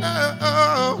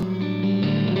 oh.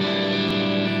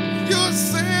 Your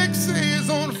sex is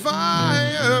on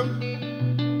fire.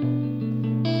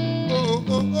 Oh,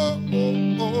 oh, oh,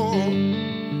 oh, oh.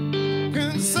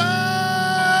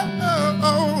 Concerned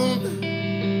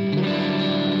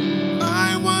by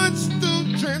what's to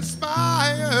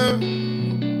transpire.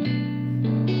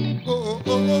 Oh,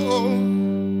 oh, oh.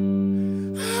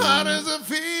 Hot as a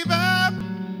fever,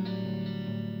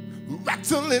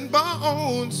 rattling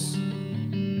bones.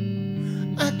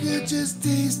 I could just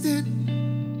taste it,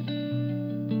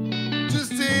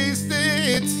 just taste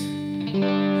it.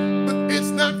 But it's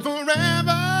not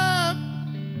forever,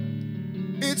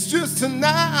 it's just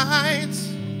tonight.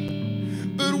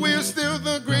 But we're still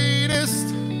the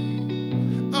greatest.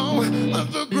 Oh,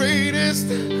 the greatest,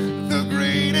 the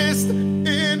greatest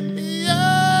in you.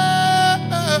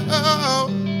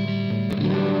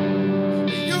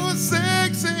 Your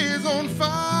sex is on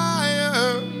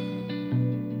fire.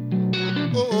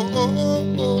 Oh, oh,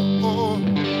 oh, oh, oh.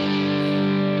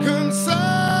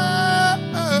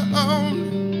 Concerned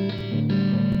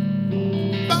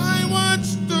by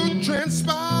what's to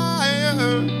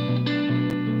transpire.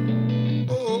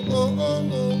 Oh, oh, oh,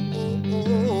 oh, oh,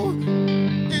 oh.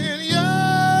 In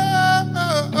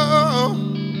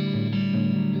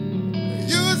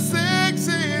your sex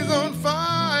is on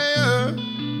fire.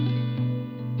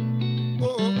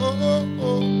 Oh, oh, oh,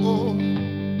 oh, oh.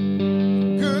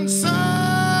 Consumed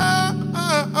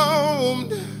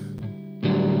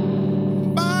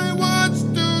by what's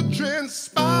to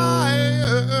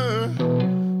transpire.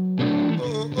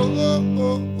 Oh, oh,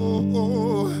 oh, oh, oh,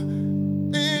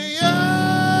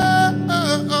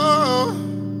 oh.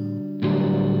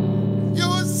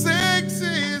 Your sex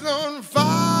is on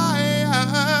fire.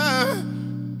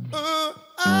 Oh,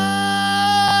 oh,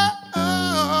 oh,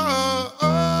 oh, oh,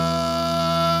 oh.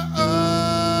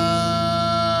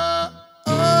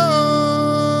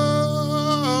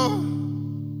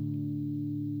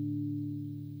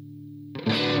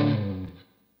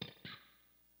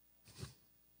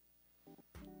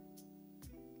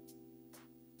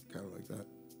 Kind of like that.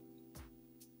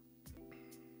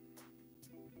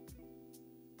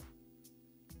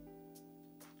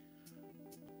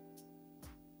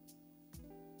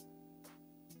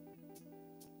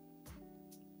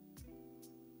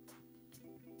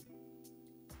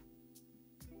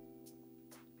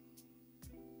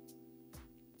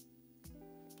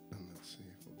 And let's see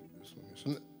if we'll do this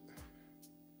one.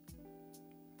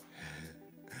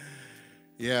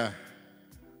 Yeah.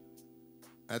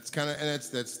 That's kind of, and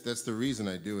that's the reason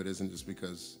I do it. Isn't just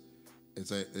because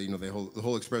it's the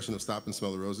whole expression of stop and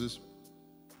smell the roses,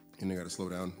 and you got to slow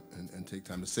down and take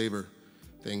time to savor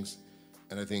things.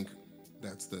 And I think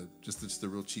that's the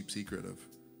real cheap secret of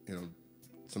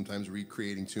sometimes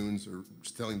recreating tunes or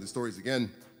just telling the stories again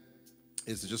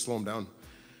is to just slow them down.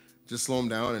 Just slow them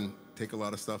down and take a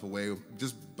lot of stuff away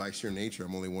just by sheer nature.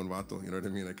 I'm only one vato, you know what I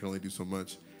mean? I can only do so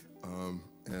much.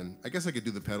 And I guess I could do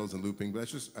the pedals and looping, but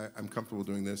that's just, I'm comfortable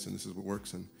doing this and this is what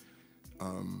works. And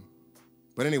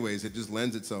but anyways, it just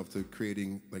lends itself to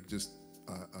creating like just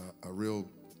a real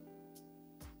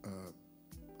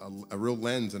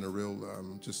lens and a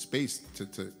real just space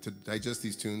to digest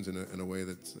these tunes in a way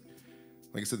that's,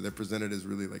 like I said, they're presented as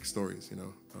really like stories,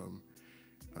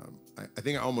 I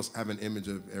think I almost have an image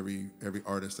of every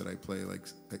artist that I play, like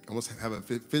almost have a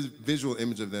visual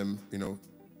image of them,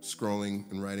 scrolling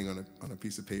and writing on a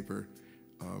piece of paper,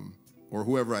 or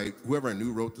whoever I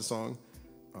knew wrote the song.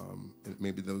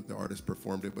 Maybe the artist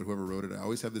performed it, but whoever wrote it, I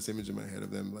always have this image in my head of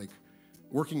them like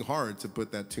working hard to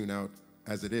put that tune out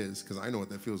as it is, because I know what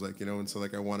that feels like, and so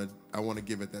like I want to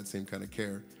give it that same kind of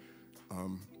care.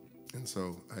 And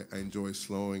so I enjoy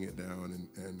slowing it down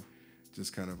and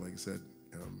just kind of, like I said,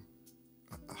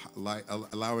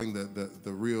 allowing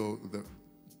the real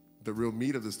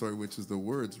meat of the story, which is the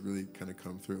words, really kind of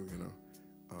come through, you know.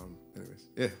 Anyways,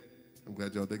 yeah, I'm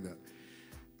glad y'all dig that.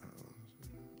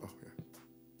 Oh, yeah.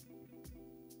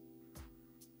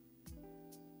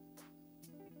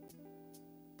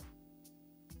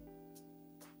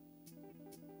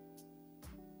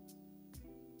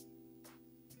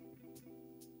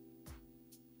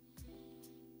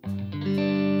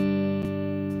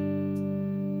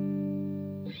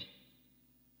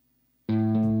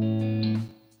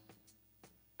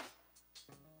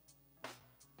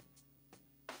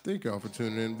 Thank y'all for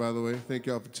tuning in, by the way. Thank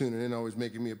y'all for tuning in, always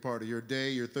making me a part of your day,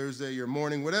 your Thursday, your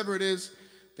morning, whatever it is.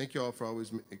 Thank y'all for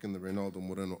always making the Reynaldo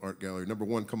Moreno Art Gallery, number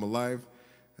one, come alive,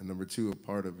 and number two, a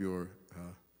part of your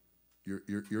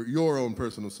own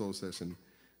personal soul session.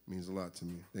 It means a lot to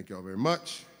me. Thank y'all very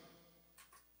much.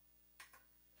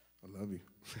 I love you.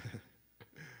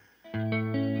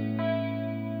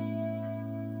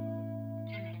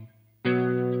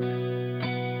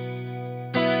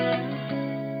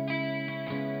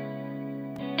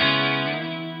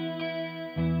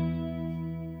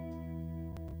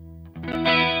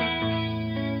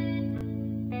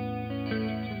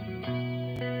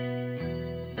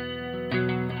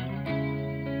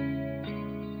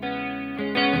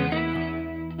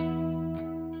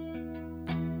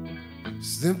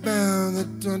 Step out the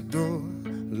front door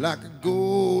like a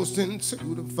ghost into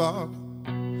the fog,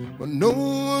 but no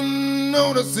one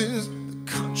notices the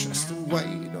contrast of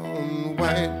white on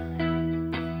white.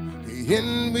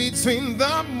 In between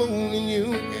the moon and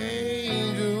you,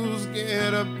 angels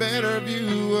get a better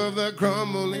view of the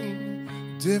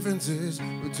crumbling differences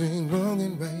between wrong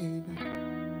and right.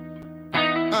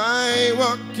 I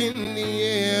walk in the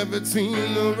air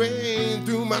between the rain,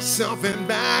 through myself and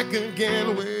back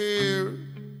again. Where?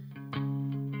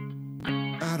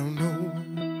 I don't know.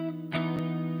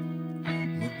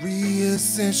 Maria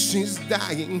says she's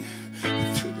dying.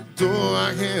 Through the door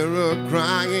I hear her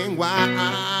crying. Why?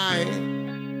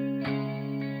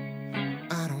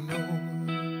 I don't know.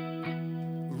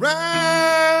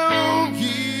 Round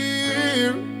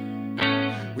here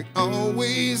we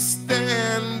always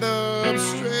stand up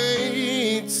straight.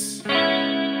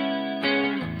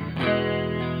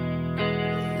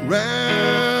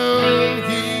 Round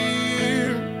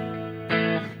here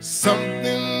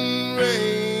something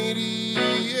radiates.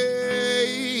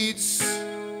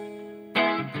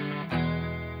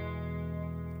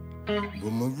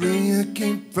 Well, Maria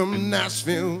came from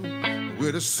Nashville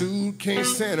with a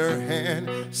suitcase in her hand.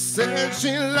 Said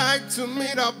she'd like to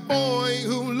meet a boy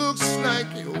who looks like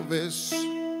Elvis.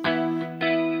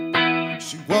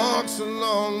 She walks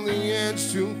along the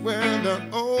edge to where the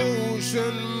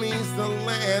ocean meets the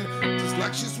land, just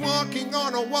like she's walking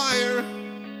on a wire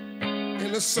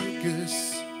in a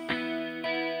circus.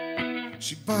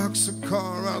 She parks her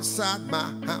car outside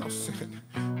my house and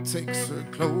takes her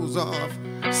clothes off.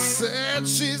 Said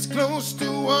she's close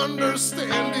to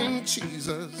understanding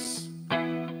Jesus.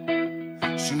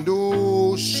 She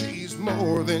knows she's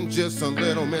more than just a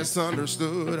little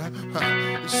misunderstood.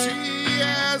 She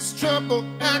has trouble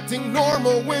acting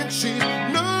normal when she's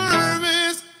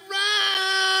nervous.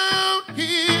 Round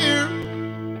here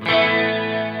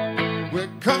we're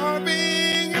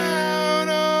carving out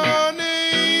our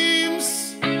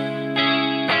names.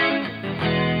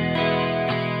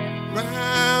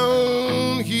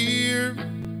 Round here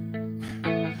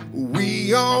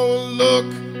we all look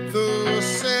the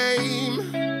same.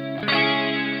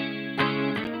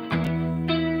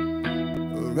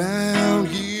 Around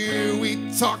here we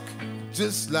talk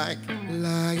just like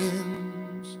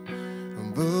lions,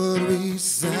 but we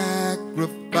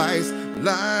sacrifice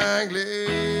like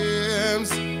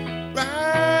lambs.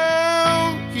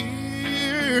 Round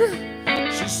here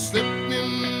she's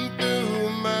slipping through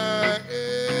my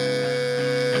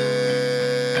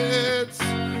hands.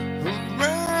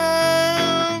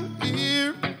 Around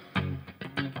here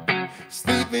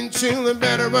sleeping, chilling,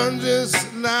 better run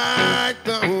just like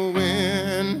the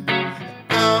wind.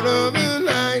 Out of the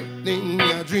lightning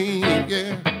I dream,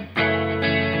 yeah.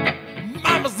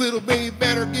 Mama's little baby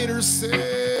better get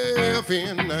herself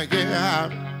in, yeah.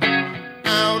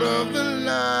 Out of the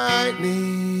lightning.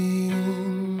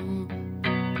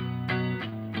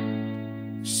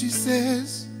 She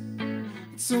says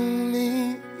it's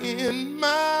only in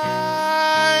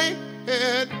my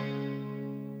head.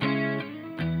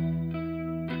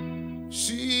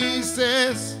 She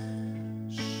says,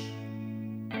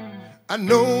 I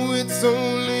know it's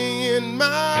only in my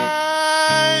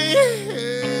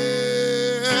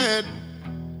head.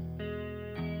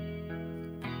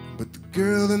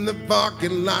 Girl in the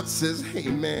parking lot says, hey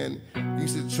man, you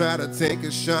should try to take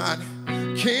a shot.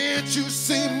 Can't you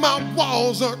see my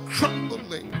walls are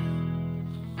crumbling?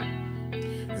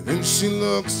 And then she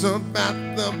looks up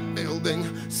at the building,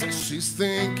 says she's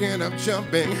thinking of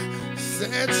jumping.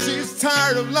 Said she's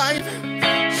tired of life,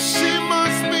 she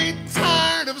must be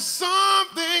tired of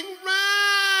something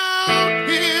round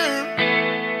here.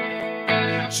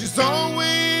 She's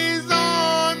always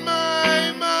on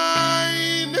my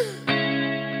mind.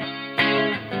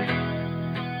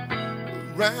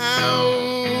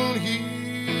 Round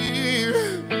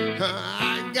here,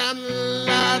 I got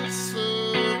lots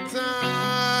of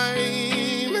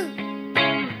time.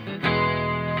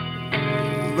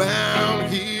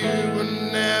 Round here, we're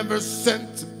never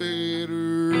sent to bed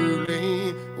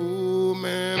early. Oh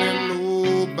man, and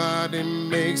nobody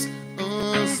makes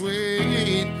us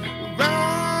wait.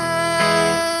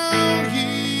 Round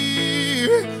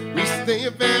here, we stay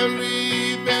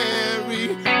very,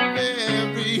 very,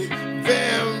 very,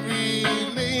 very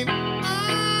late.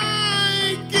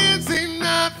 I can't say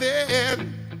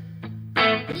nothing,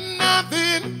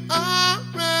 nothing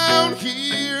around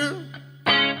here.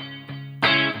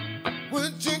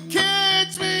 Would you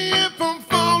catch me if I'm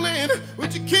falling?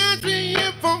 Would you catch me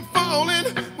if I'm falling?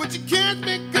 Would you catch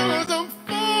me 'cause I'm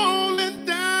falling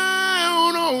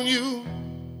down on you?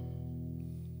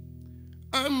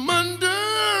 I'm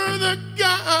under the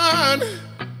gun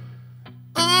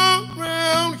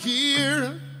around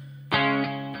here.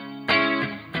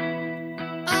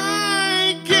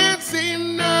 I can't see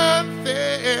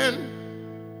nothing,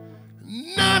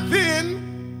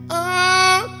 nothing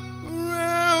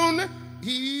around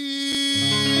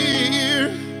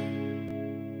here.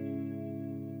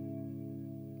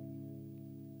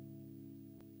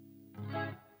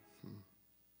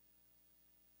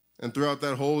 And throughout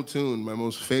that whole tune, my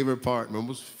most favorite part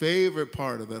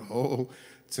of that whole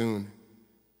tune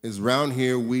is round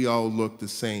here we all look the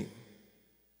same.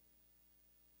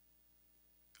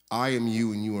 I am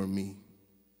you and you are me.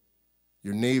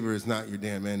 Your neighbor is not your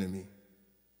damn enemy.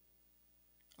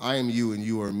 I am you and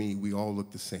you are me. We all look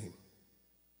the same.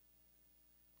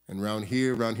 And round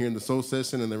here in the Soul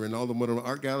Session and the Reynaldo Moreno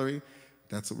Art Gallery,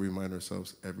 that's what we remind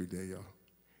ourselves every day, y'all.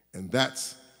 And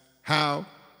that's how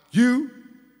you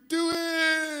do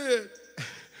it.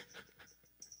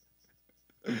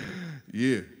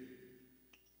 Yeah.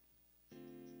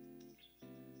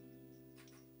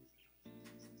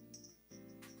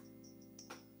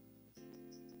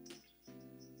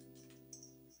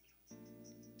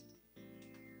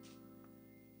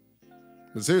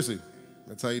 But seriously,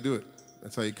 that's how you do it.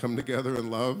 That's how you come together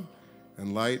in love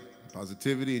and light,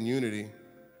 positivity and unity,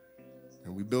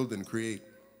 and we build and create.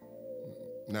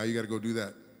 Now you got to go do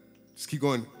that. Just keep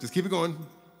going. Just keep it going.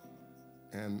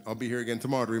 And I'll be here again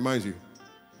tomorrow to remind you.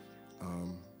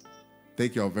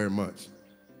 Thank y'all very much.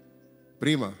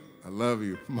 Prima, I love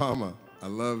you. Mama, I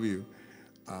love you.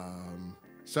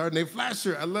 Chardonnay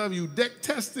Flasher, I love you. Deck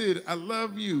Tested, I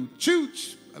love you.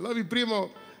 Chooch, I love you, Primo.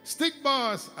 Stick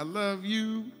Boss, I love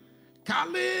you.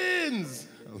 Collins,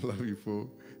 I love you, fool.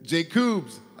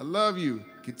 Jacobs, I love you.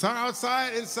 Guitar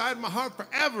Outside, Inside My Heart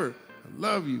Forever, I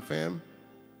love you, fam.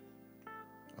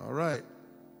 All right.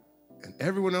 And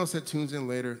everyone else that tunes in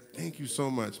later, thank you so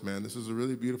much, man. This was a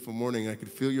really beautiful morning. I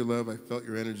could feel your love. I felt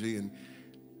your energy, and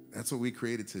that's what we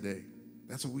created today.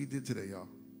 That's what we did today, y'all.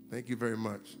 Thank you very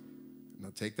much. Now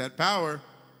take that power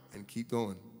and keep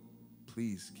going.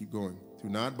 Please keep going. Do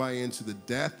not buy into the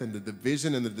death and the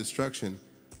division and the destruction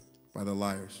by the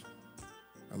liars.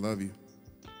 I love you.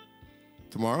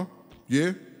 Tomorrow?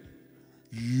 Yeah?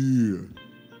 Yeah.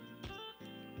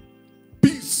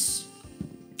 Peace.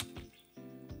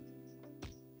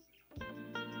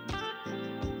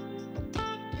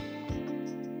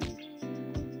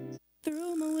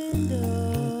 Through my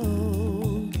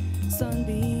window,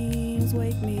 sunbeams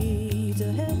wake me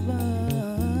to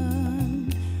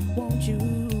heaven. Won't you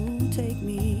take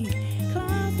me?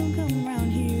 Clouds don't come around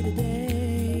here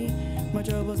today. My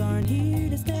troubles aren't here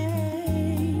to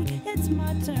stay. It's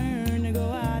my turn to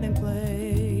go out and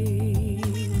play.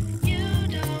 You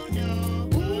don't know.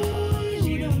 Ooh,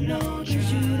 you don't know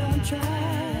 'cause you don't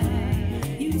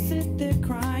try. You sit there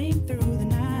crying through the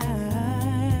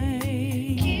night.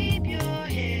 Keep your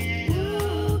head.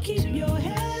 Ooh, keep your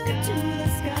head up to the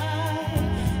sky.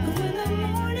 'Cause when the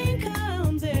morning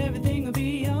comes, everything will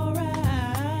be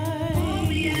alright. All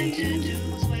we have to do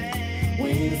is wait.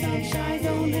 When the sun shines,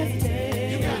 don't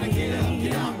hesitate. You gotta get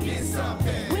up, get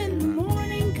something. When the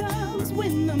morning comes.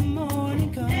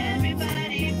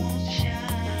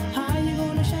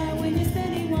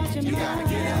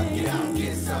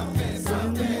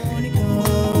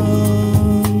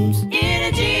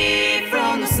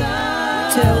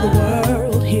 tell the world.